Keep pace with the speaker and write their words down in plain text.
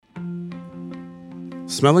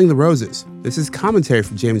Smelling the Roses. This is commentary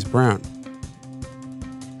from James Brown.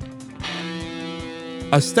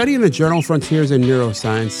 A study in the journal Frontiers in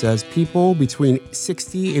Neuroscience says people between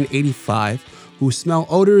 60 and 85 who smell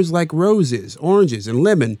odors like roses, oranges, and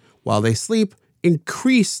lemon while they sleep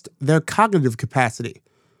increased their cognitive capacity.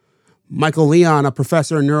 Michael Leon, a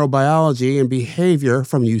professor in neurobiology and behavior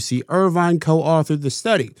from UC Irvine, co-authored the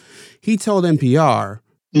study. He told NPR,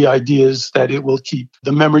 "The idea is that it will keep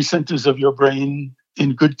the memory centers of your brain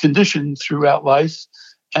in good condition throughout life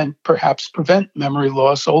and perhaps prevent memory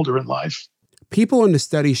loss older in life." People in the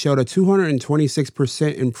study showed a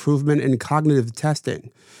 226% improvement in cognitive testing.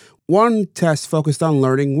 One test focused on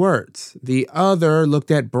learning words. The other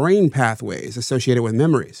looked at brain pathways associated with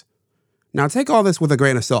memories. Now, take all this with a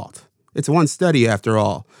grain of salt. It's one study, after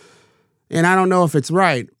all. And I don't know if it's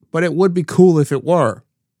right, but it would be cool if it were.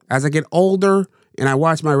 As I get older and I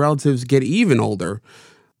watch my relatives get even older,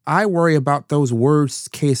 I worry about those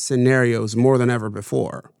worst-case scenarios more than ever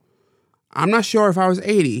before. I'm not sure if I was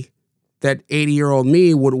 80, that 80-year-old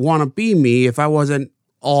me would want to be me if I wasn't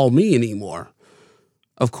all me anymore.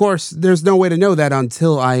 Of course, there's no way to know that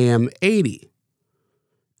until I am 80.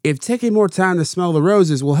 If taking more time to smell the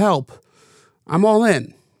roses will help, I'm all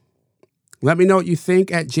in. Let me know what you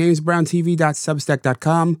think at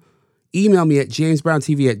jamesbrowntv.substack.com, email me at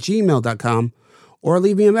jamesbrowntv@gmail.com, or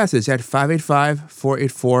leave me a message at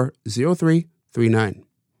 585-484-0339.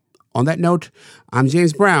 On that note, I'm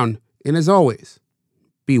James Brown, and as always,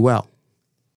 be well.